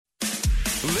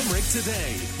Limerick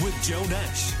Today with Joe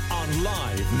Nash on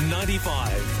Live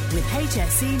 95. With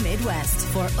HSC Midwest.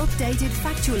 For updated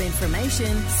factual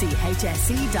information, see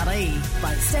hsc.ie.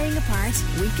 By staying apart,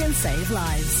 we can save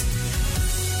lives.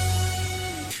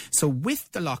 So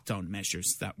with the lockdown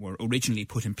measures that were originally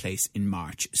put in place in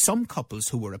March, some couples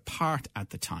who were apart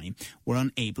at the time were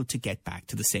unable to get back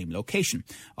to the same location.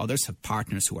 Others have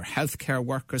partners who are healthcare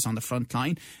workers on the front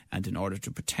line, and in order to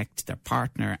protect their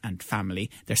partner and family,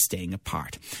 they're staying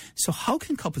apart. So how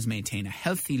can couples maintain a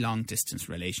healthy long-distance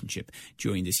relationship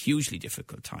during this hugely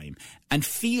difficult time and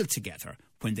feel together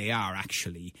when they are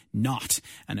actually not?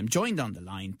 And I'm joined on the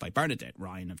line by Bernadette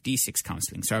Ryan of D6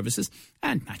 Counselling Services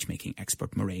and matchmaking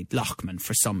expert Mairead Lockman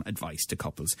for some advice to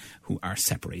couples who are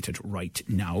separated right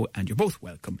now. And you're both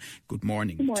welcome. Good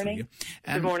morning. Good morning. To you.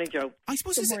 Good morning, Joe. I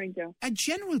suppose Good morning, Joe. A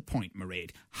general point,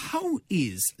 Mairead, how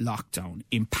is lockdown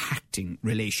impacting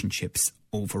relationships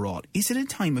overall? Is it a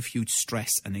time of huge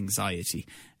stress and anxiety?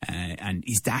 And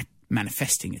is that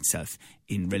manifesting itself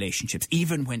in relationships,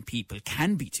 even when people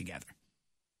can be together?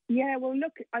 Yeah, well,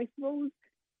 look, I suppose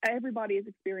everybody is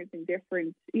experiencing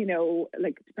different,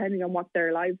 like depending on what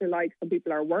their lives are like. Some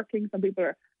people are working, some people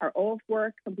are off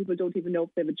work, some people don't even know if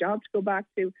they have a job to go back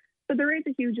to. So there is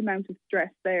a huge amount of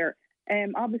stress there.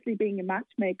 Obviously, being a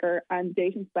matchmaker and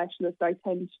dating specialist, I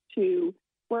tend to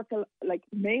work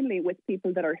mainly with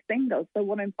people that are single. So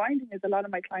what I'm finding is a lot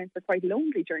of my clients are quite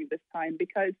lonely during this time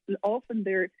because often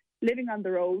they're living on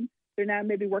their own. They're now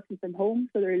maybe working from home,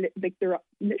 so they're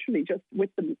literally just with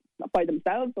them by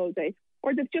themselves all day,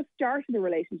 or they've just started a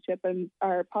relationship and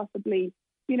are possibly,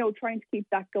 trying to keep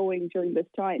that going during this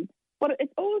time. But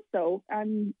it's also,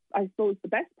 and I suppose the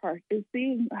best part, is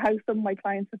seeing how some of my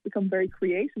clients have become very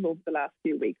creative over the last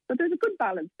few weeks. So there's a good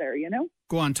balance there,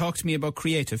 Go on, talk to me about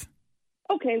creative.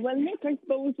 Okay, well, Nick, I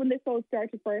suppose when this all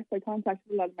started first, I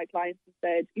contacted a lot of my clients and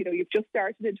said, you've just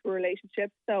started into a relationship,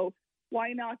 so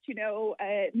why not,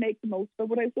 make the most of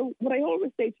it? What I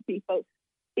always say to people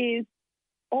is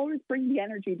always bring the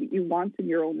energy that you want in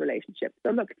your own relationship.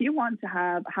 So look, if you want to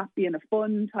have a happy and a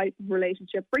fun type of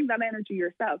relationship, bring that energy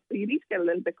yourself. So you need to get a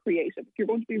little bit creative. If you're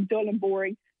going to be dull and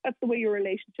boring, that's the way your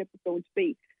relationship is going to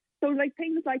be. So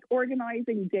things like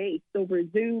organising dates over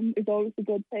Zoom is always a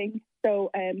good thing.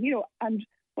 So, and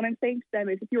what I'm saying to them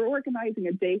is if you're organising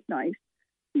a date night,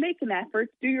 make an effort,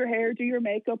 do your hair, do your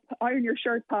makeup, iron your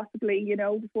shirt possibly,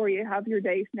 before you have your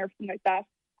date and everything like that.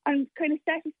 And kind of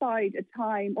set aside a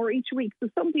time or each week. So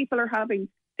some people are having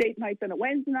date nights on a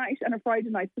Wednesday night and a Friday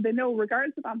night. So they know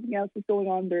regardless of anything else that's going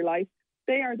on in their life,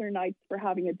 they are their nights for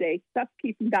having a date. That's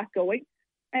keeping that going.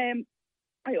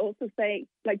 I also say,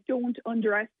 don't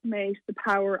underestimate the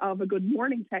power of a good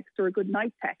morning text or a good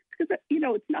night text. Because,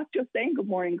 it's not just saying good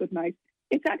morning, good night.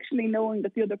 It's actually knowing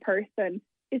that the other person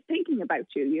is thinking about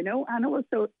you, and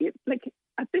also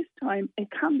at this time, it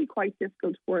can be quite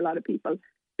difficult for a lot of people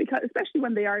because especially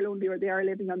when they are lonely or they are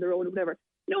living on their own or whatever,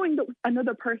 knowing that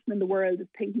another person in the world is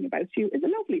thinking about you is a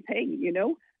lovely thing,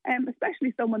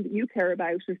 especially someone that you care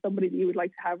about or somebody that you would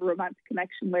like to have a romantic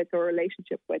connection with or a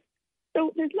relationship with.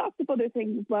 So there's lots of other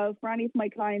things as well for any of my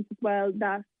clients as well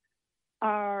that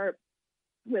are,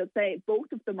 we'll say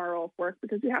both of them are off work,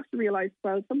 because you have to realise,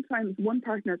 well, sometimes one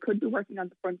partner could be working on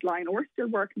the front line or still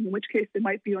working, in which case they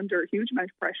might be under a huge amount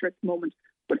of pressure at the moment.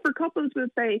 But for couples, we'll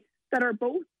say, that are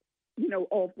both,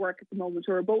 off work at the moment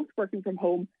or are both working from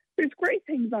home, there's great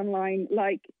things online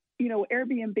like,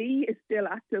 Airbnb is still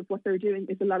active. What they're doing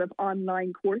is a lot of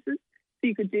online courses. So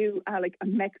you could do a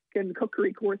Mexican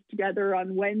cookery course together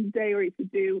on Wednesday, or you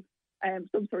could do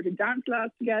some sort of dance class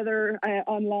together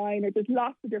online. Or there's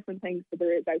lots of different things that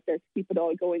there is out there to keep it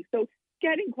all going. So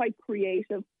getting quite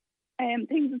creative.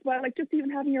 Things as well, like just even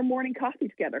having your morning coffee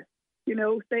together.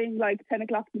 Saying 10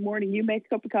 o'clock in the morning, you make a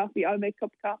cup of coffee, I'll make a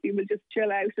cup of coffee, and we'll just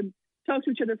chill out and talk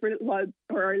to each other for a little while,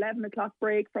 or 11 o'clock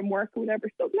break from work or whatever.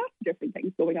 So lots of different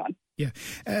things going on. Yeah.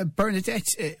 Bernadette,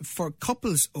 for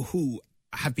couples who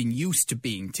have been used to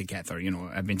being together,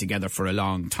 have been together for a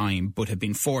long time, but have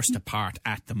been forced apart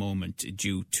at the moment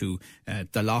due to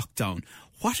the lockdown,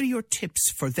 what are your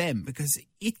tips for them? Because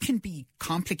it can be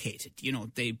complicated.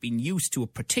 They've been used to a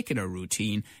particular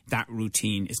routine. That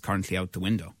routine is currently out the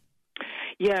window.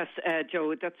 Yes,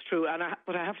 Joe, that's true.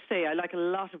 But I have to say, I like a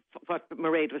lot of what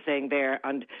Mairead was saying there.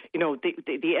 And,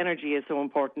 the energy is so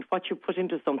important. What you put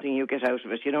into something, you get out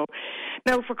of it,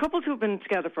 Now, for couples who've been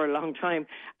together for a long time,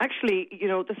 actually,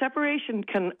 the separation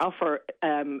can offer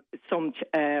some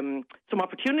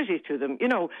opportunities to them.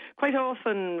 Quite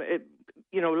often,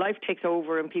 life takes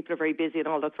over and people are very busy and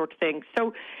all that sort of thing.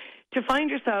 So to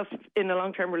find yourself in a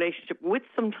long-term relationship with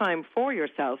some time for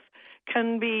yourself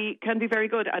can be very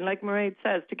good. And like Mairead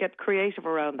says, to get creative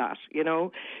around that, you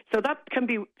know. So that can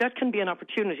be an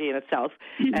opportunity in itself.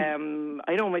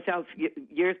 I know myself,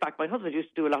 years back, my husband used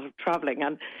to do a lot of travelling,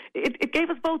 and it gave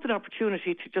us both an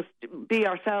opportunity to just be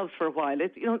ourselves for a while.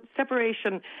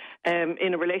 Separation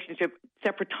in a relationship,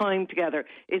 separate time together,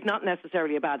 is not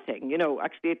necessarily a bad thing. You know,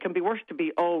 actually, it can be worse to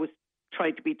be always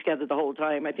trying to be together the whole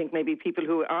time. I think maybe people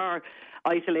who are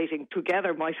isolating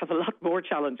together might have a lot more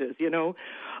challenges, you know.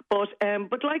 But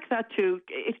like that too,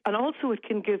 and also it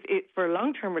can give it for a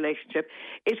long-term relationship.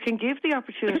 It can give the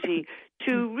opportunity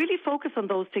to really focus on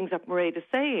those things that Mairead is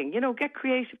saying. You know, get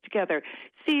creative together,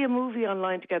 see a movie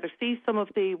online together, see some of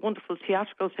the wonderful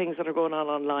theatrical things that are going on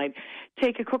online,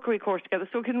 take a cookery course together.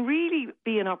 So it can really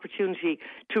be an opportunity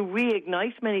to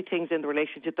reignite many things in the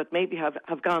relationship that maybe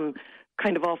have gone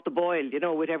kind of off the boil, you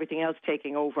know, with everything else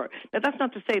taking over. Now, that's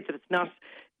not to say that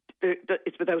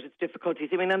it's without its difficulties.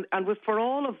 I mean, and for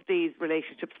all of these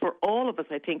relationships, for all of us,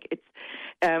 I think it's,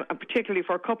 and particularly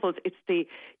for couples, it's the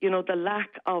lack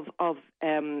of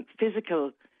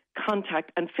physical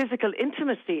contact and physical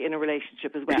intimacy in a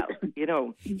relationship as well, you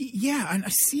know. Yeah, and I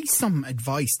see some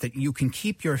advice that you can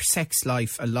keep your sex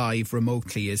life alive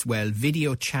remotely as well.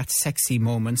 Video chat sexy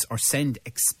moments, or send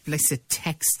explicit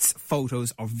texts,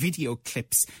 photos or video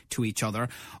clips to each other,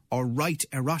 or write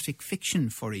erotic fiction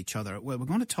for each other. Well, we're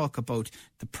going to talk about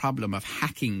the problem of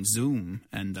hacking Zoom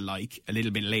and the like a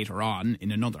little bit later on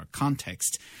in another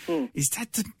context. Is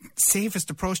that the safest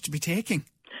approach to be taking?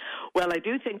 Well, I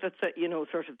do think that,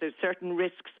 there's certain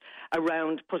risks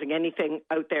around putting anything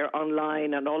out there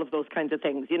online and all of those kinds of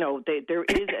things. You know, there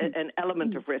is an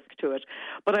element of risk to it.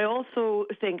 But I also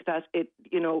think that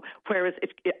whereas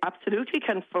it absolutely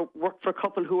can work for a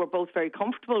couple who are both very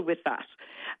comfortable with that,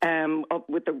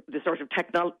 with the sort of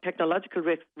technological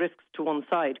risks to one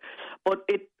side. But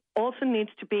it also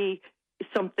needs to be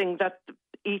something that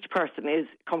each person is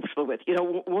comfortable with. You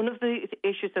know, one of the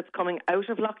issues that's coming out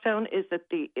of lockdown is that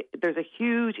there's a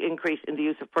huge increase in the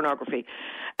use of pornography.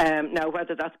 Now,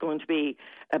 whether that's going to be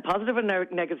a positive or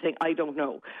negative thing, I don't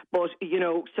know. But,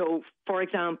 so, for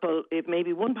example, if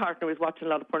maybe one partner is watching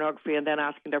a lot of pornography and then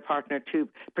asking their partner to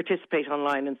participate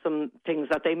online in some things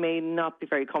that they may not be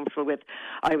very comfortable with,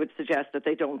 I would suggest that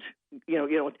they don't,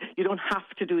 you don't have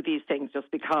to do these things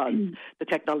just because the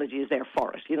technology is there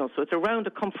for it. So it's around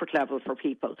a comfort level for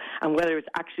people, and whether it's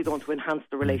actually going to enhance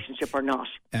the relationship or not.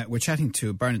 We're chatting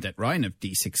to Bernadette Ryan of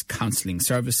D6 Counselling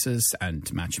Services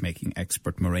and matchmaking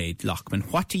expert Mairead Loughman.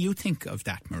 What do you think of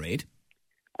that, Mairead?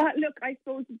 Look, I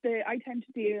suppose I tend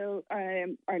to deal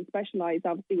and specialise,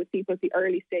 obviously, with people at the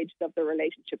early stages of their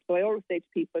relationship. So I always say to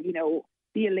people,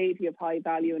 be a lady of high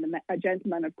value and a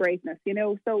gentleman of greatness,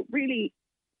 So really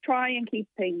try and keep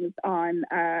things on,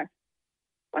 I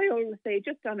always say,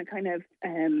 just on a kind of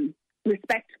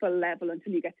respectful level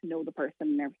until you get to know the person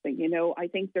and everything. I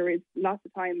think there is lots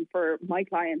of time for my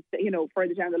clients,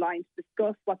 further down the line to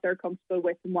discuss what they're comfortable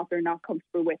with and what they're not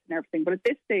comfortable with and everything. But at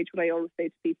this stage, what I always say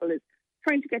to people is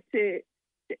trying to get to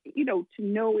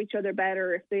know each other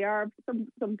better. If they are,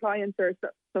 some clients or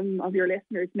some of your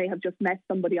listeners may have just met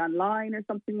somebody online or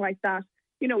something like that.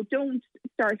 Don't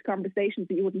start conversations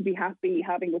that you wouldn't be happy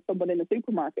having with someone in a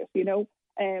supermarket,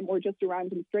 or just a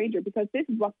random stranger, because this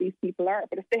is what these people are.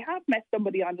 But if they have met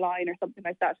somebody online or something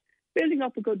like that, building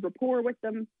up a good rapport with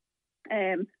them,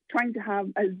 trying to have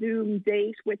a Zoom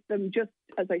date with them, just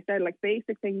as I said, like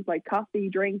basic things like coffee,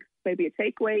 drinks, maybe a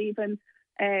takeaway even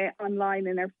online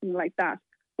and everything like that.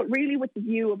 But really with the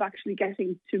view of actually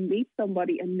getting to meet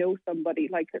somebody and know somebody.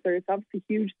 Like there's obviously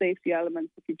huge safety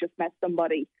elements if you've just met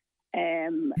somebody.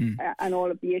 And all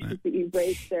of the issues that you've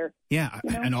raised there. Yeah,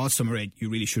 and also, Mairead, you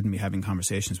really shouldn't be having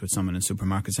conversations with someone in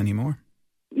supermarkets anymore.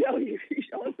 No, you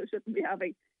also shouldn't be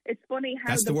having. It's funny how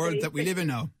that's the world that we live in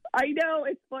now. I know,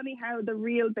 it's funny how the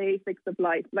real basics of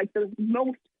life, like the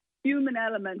most human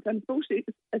elements, and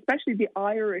especially the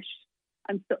Irish,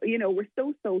 and so we're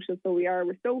so social, so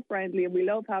we're so friendly, and we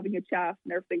love having a chat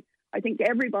and everything. I think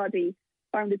everybody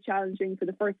found it challenging for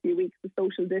the first few weeks of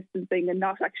social distancing and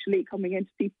not actually coming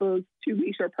into people's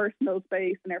 2-metre personal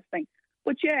space and everything.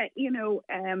 But yeah,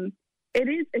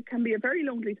 it can be a very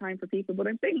lonely time for people. What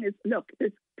I'm saying is, look,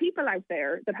 there's people out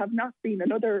there that have not seen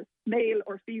another male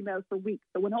or female for weeks.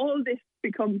 So when all this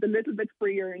becomes a little bit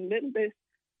freer and a little bit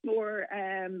more,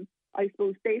 I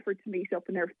suppose, safer to meet up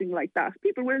and everything like that,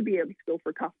 people will be able to go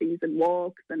for coffees and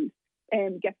walks and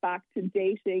get back to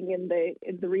dating in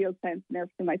the real sense and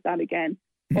everything like that again.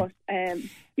 But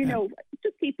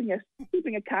just keeping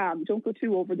it calm. Don't go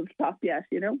too over the top yet.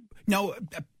 No,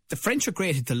 the French are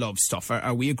great at the love stuff.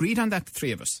 Are we agreed on that, the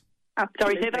three of us?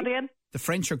 Absolutely. Sorry, say that again. The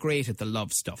French are great at the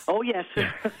love stuff. Oh, yes.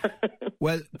 Yeah.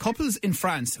 Well, couples in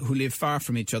France who live far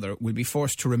from each other will be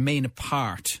forced to remain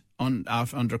apart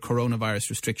under coronavirus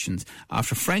restrictions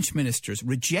after French ministers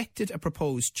rejected a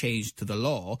proposed change to the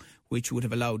law which would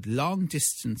have allowed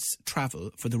long-distance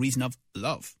travel for the reason of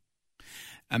love.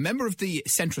 A member of the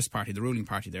centrist party, the ruling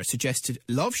party there, suggested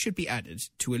love should be added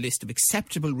to a list of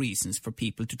acceptable reasons for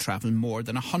people to travel more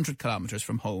than 100 kilometres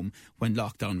from home when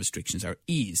lockdown restrictions are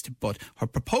eased. But her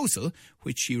proposal,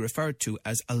 which she referred to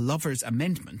as a lover's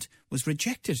amendment, was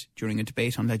rejected during a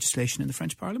debate on legislation in the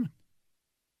French Parliament.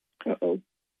 Uh-oh.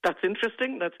 That's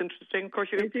interesting. Of course,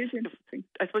 it is interesting.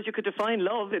 I suppose you could define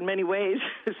love in many ways.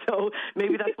 So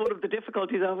maybe that's one of the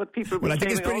difficulties of it. People. Well, I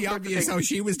think it's pretty obvious how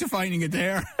she was defining it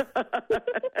there.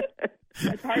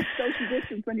 It's hard to social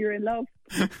distance when you're in love.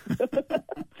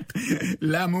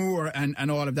 L'amour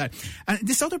and all of that. And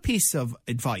this other piece of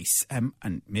advice, and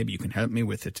maybe you can help me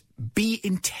with it, be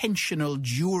intentional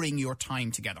during your time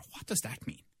together. What does that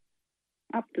mean?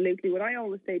 Absolutely. What I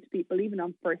always say to people, even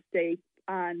on first dates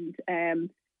and,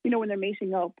 when they're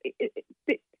meeting up,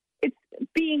 it's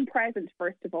being present,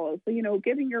 first of all. So,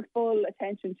 giving your full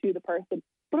attention to the person,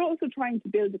 but also trying to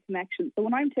build a connection. So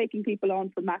when I'm taking people on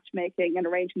for matchmaking and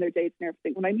arranging their dates and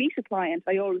everything, when I meet a client,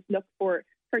 I always look for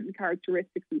certain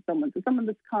characteristics in someone. So someone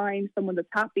that's kind, someone that's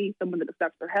happy, someone that looks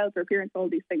after their health, their appearance, all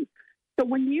these things. So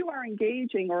when you are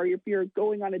engaging or if you're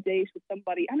going on a date with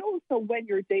somebody, and also when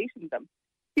you're dating them,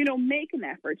 make an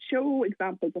effort, show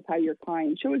examples of how you're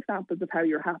kind, show examples of how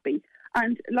you're happy,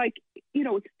 and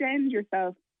extend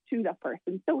yourself to that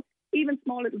person. So even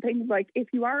small little things like if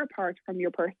you are apart from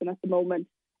your person at the moment,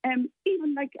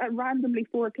 even like randomly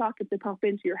 4:00 if they pop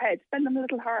into your head, send them a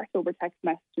little heart over text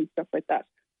message and stuff like that.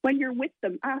 When you're with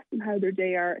them, ask them how their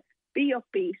day are. Be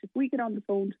upbeat. If we get on the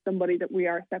phone to somebody that we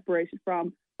are separated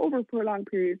from over a prolonged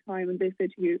period of time and they say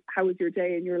to you, how was your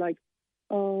day? And you're like,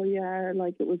 oh yeah,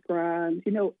 like it was grand.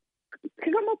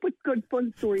 Come up with good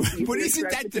fun stories. But isn't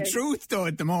that the truth, though,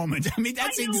 at the moment? I mean,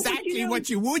 that's exactly what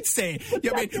you would say.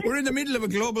 We're in the middle of a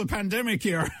global pandemic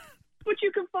here. But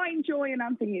you can find joy in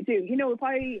anything you do. If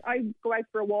I go out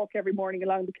for a walk every morning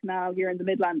along the canal here in the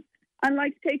Midlands and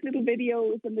take little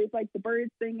videos and there's the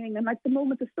birds singing and the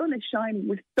moment the sun is shining,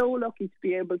 we're so lucky to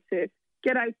be able to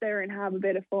get out there and have a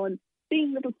bit of fun.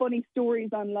 Seeing little funny stories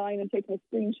online and taking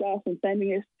a screenshot and sending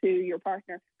it to your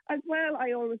partner. As well,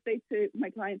 I always say to my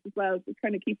clients as well, just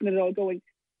kind of keeping it all going,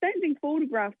 sending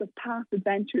photographs of past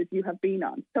adventures you have been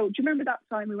on. So do you remember that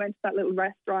time we went to that little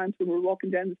restaurant when we were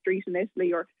walking down the street in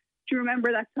Italy? Or do you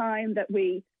remember that time that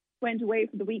we went away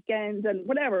for the weekend and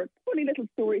whatever? Funny little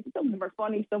stories. Some of them are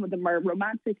funny, some of them are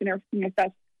romantic and everything like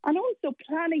that. And also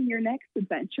planning your next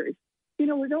adventures. It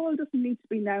all doesn't need to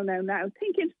be now.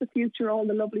 Think into the future, all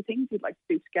the lovely things you'd like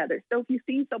to do together. So if you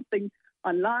see something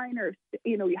online or,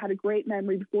 you had a great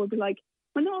memory before, be like,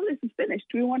 when all this is finished,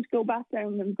 do we want to go back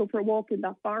down and go for a walk in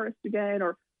that forest again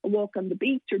or a walk on the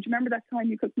beach? Or do you remember that time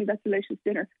you cooked me that delicious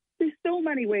dinner? There's so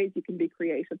many ways you can be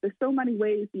creative. There's so many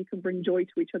ways you can bring joy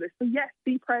to each other. So yes,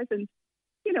 be present,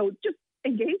 just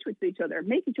engage with each other,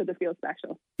 make each other feel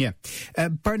special. Yeah.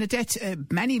 Bernadette,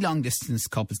 many long-distance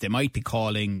couples, they might be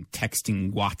calling,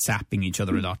 texting, WhatsApping each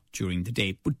other a lot during the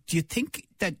day. But do you think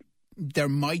that there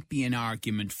might be an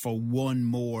argument for one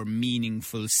more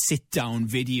meaningful sit-down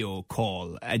video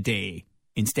call a day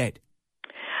instead?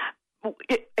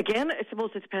 Again, I suppose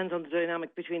it depends on the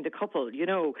dynamic between the couple,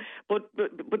 but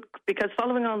because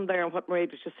following on there on what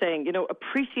Mairead was just saying,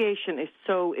 appreciation is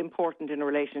so important in a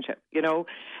relationship,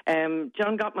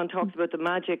 John Gottman talks about the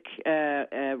magic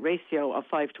ratio of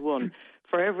 5 to 1.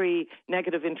 For every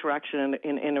negative interaction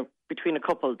between a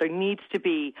couple, there needs to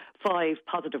be 5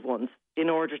 positive ones in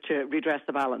order to redress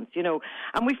the balance,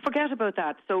 and we forget about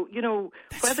that. So,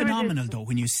 that's phenomenal, though,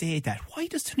 when you say that. Why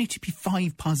does there need to be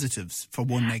 5 positives for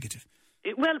 1 negative?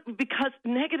 Well, because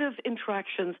negative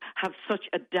interactions have such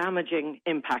a damaging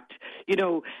impact,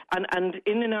 and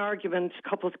in an argument,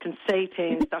 couples can say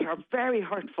things that are very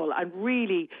hurtful and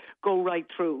really go right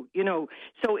through,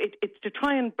 So it's to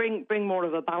try and bring more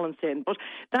of a balance in. But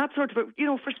that sort of,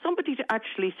 for somebody to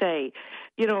actually say,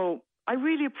 I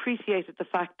really appreciated the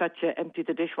fact that you emptied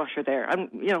the dishwasher there. And,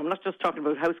 I'm not just talking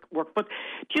about housework, but,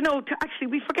 to actually,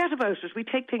 we forget about it. We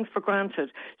take things for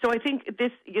granted. So I think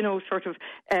this, sort of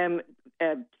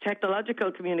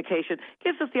technological communication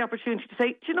gives us the opportunity to say,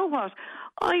 do you know what?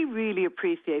 I really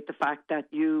appreciate the fact that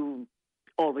you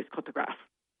always cut the grass,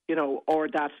 or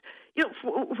that,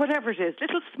 whatever it is,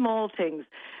 little small things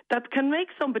that can make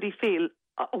somebody feel,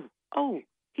 oh,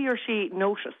 he or she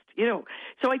noticed,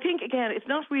 So I think, again, it's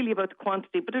not really about the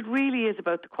quantity, but it really is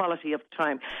about the quality of the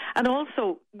time. And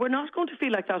also, we're not going to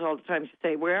feel like that all the time, as you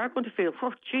say. We are going to feel,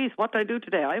 oh, geez, what did I do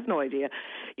today? I have no idea.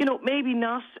 Maybe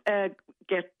not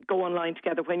go online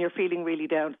together when you're feeling really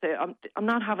down. Say, I'm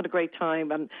not having a great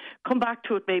time, and come back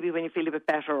to it maybe when you feel a bit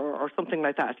better or something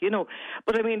like that,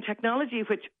 But I mean, technology,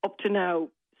 which up to now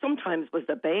sometimes was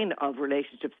the bane of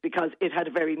relationships because it had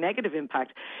a very negative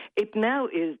impact, it now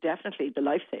is definitely the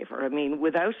lifesaver. I mean,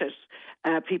 without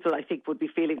it, people, I think, would be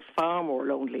feeling far more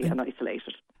lonely and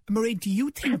isolated. Mairead, do you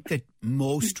think that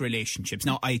most relationships,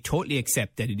 now I totally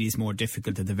accept that it is more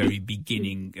difficult at the very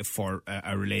beginning for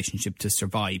a relationship to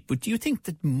survive, but do you think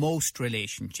that most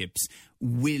relationships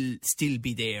will still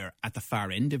be there at the far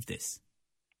end of this?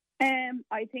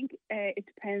 I think it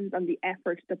depends on the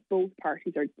effort that both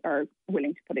parties are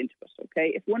willing to put into it,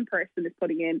 okay? If one person is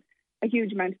putting in a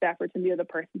huge amount of effort and the other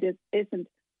person isn't,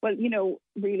 well,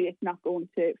 really it's not going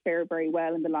to fare very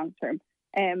well in the long term.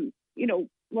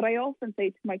 What I often say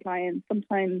to my clients,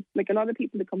 sometimes, like a lot of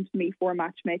people that come to me for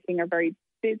matchmaking are very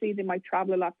busy. They might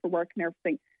travel a lot for work and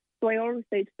everything. So I always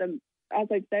say to them, as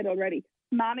I've said already,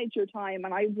 manage your time.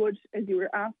 And I would, as you were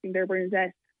asking there,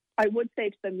 Bernadette, I would say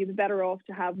to them, you'd be better off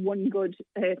to have one good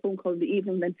phone call in the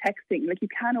evening than texting. Like, you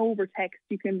can over text,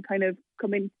 you can kind of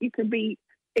come in, it can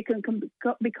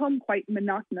become quite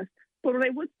monotonous. But what I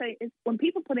would say is when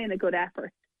people put in a good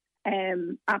effort,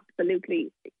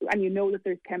 absolutely, and that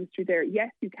there's chemistry there,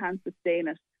 yes, you can sustain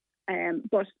it.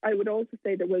 But I would also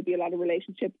say there will be a lot of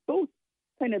relationships, both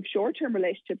kind of short-term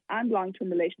relationships and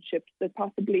long-term relationships, that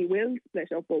possibly will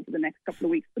split up over the next couple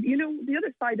of weeks. But the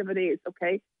other side of it is,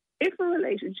 okay, if a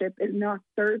relationship is not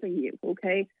serving you,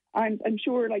 okay, and I'm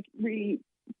sure, like, really,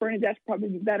 Bernadette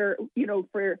probably better,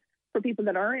 for people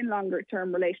that are in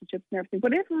longer-term relationships and everything.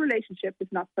 But if a relationship is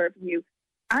not serving you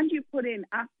and you put in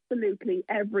absolutely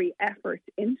every effort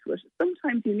into it,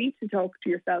 sometimes you need to talk to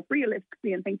yourself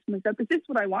realistically and think to myself, is this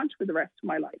what I want for the rest of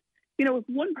my life? If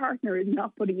one partner is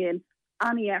not putting in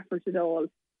any effort at all,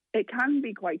 it can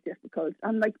be quite difficult.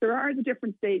 And, like, there are the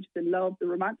different stages in love, the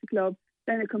romantic love.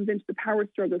 Then it comes into the power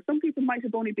struggle. Some people might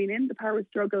have only been in the power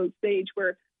struggle stage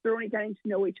where they're only getting to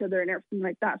know each other and everything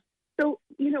like that. So,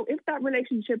 if that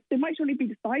relationship, they might only be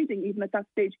deciding even at that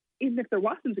stage, even if there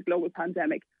wasn't a global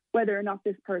pandemic, whether or not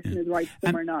this person is right for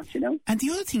them or not, And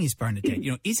the other thing is, Bernadette,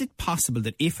 is it possible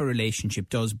that if a relationship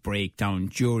does break down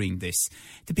during this,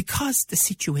 that because the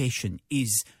situation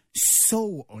is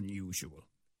so unusual,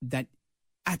 that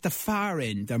at the far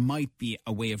end there might be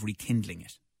a way of rekindling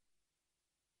it?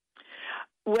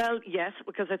 Well, yes,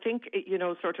 because I think,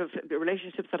 sort of the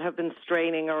relationships that have been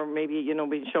straining or maybe,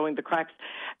 been showing the cracks,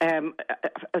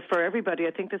 as for everybody,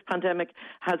 I think this pandemic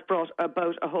has brought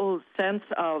about a whole sense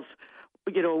of,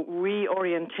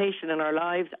 reorientation in our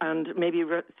lives and maybe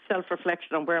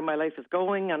self-reflection on where my life is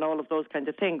going and all of those kinds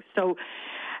of things. So,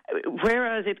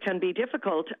 whereas it can be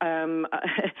difficult, I'm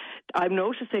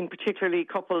noticing particularly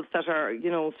couples that are,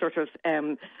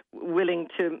 willing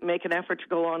to make an effort to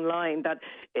go online, that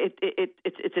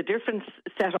it's a different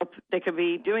setup. They could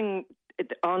be doing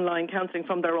online counselling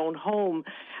from their own home.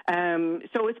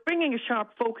 So it's bringing a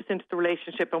sharp focus into the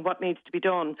relationship and what needs to be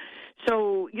done.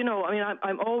 So,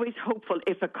 I'm always hopeful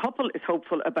if a couple is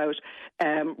hopeful about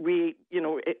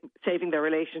saving their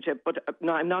relationship, but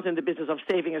no, I'm not in the business of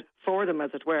saving it for them,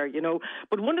 as it were,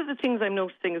 But one of the things I'm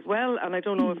noticing as well, and I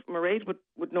don't know if Mairead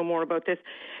would know more about this,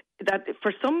 that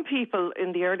for some people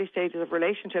in the early stages of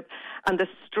relationship and the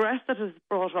stress that is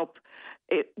brought up,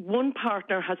 one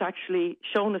partner has actually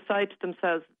shown a side to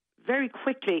themselves very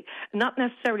quickly, not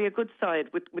necessarily a good side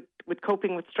with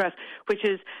coping with stress, which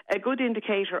is a good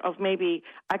indicator of maybe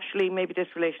this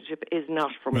relationship is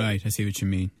not for me. Right, I see what you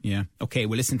mean, yeah. Okay,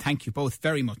 well listen, thank you both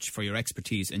very much for your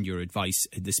expertise and your advice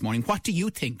this morning. What do you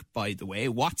think, by the way?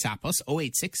 WhatsApp us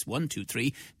 086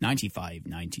 123 95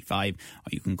 95, or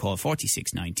you can call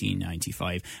 46 19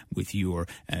 95 with your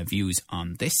views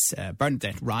on this.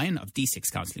 Bernadette Ryan of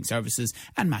D6 Counselling Services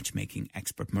and matchmaking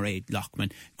expert Mairead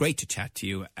Loughman, great to chat to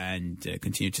you and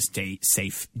continue to stay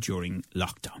safe during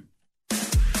lockdown.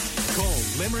 Call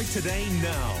Limerick today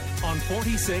now on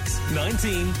 46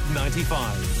 19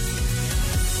 95.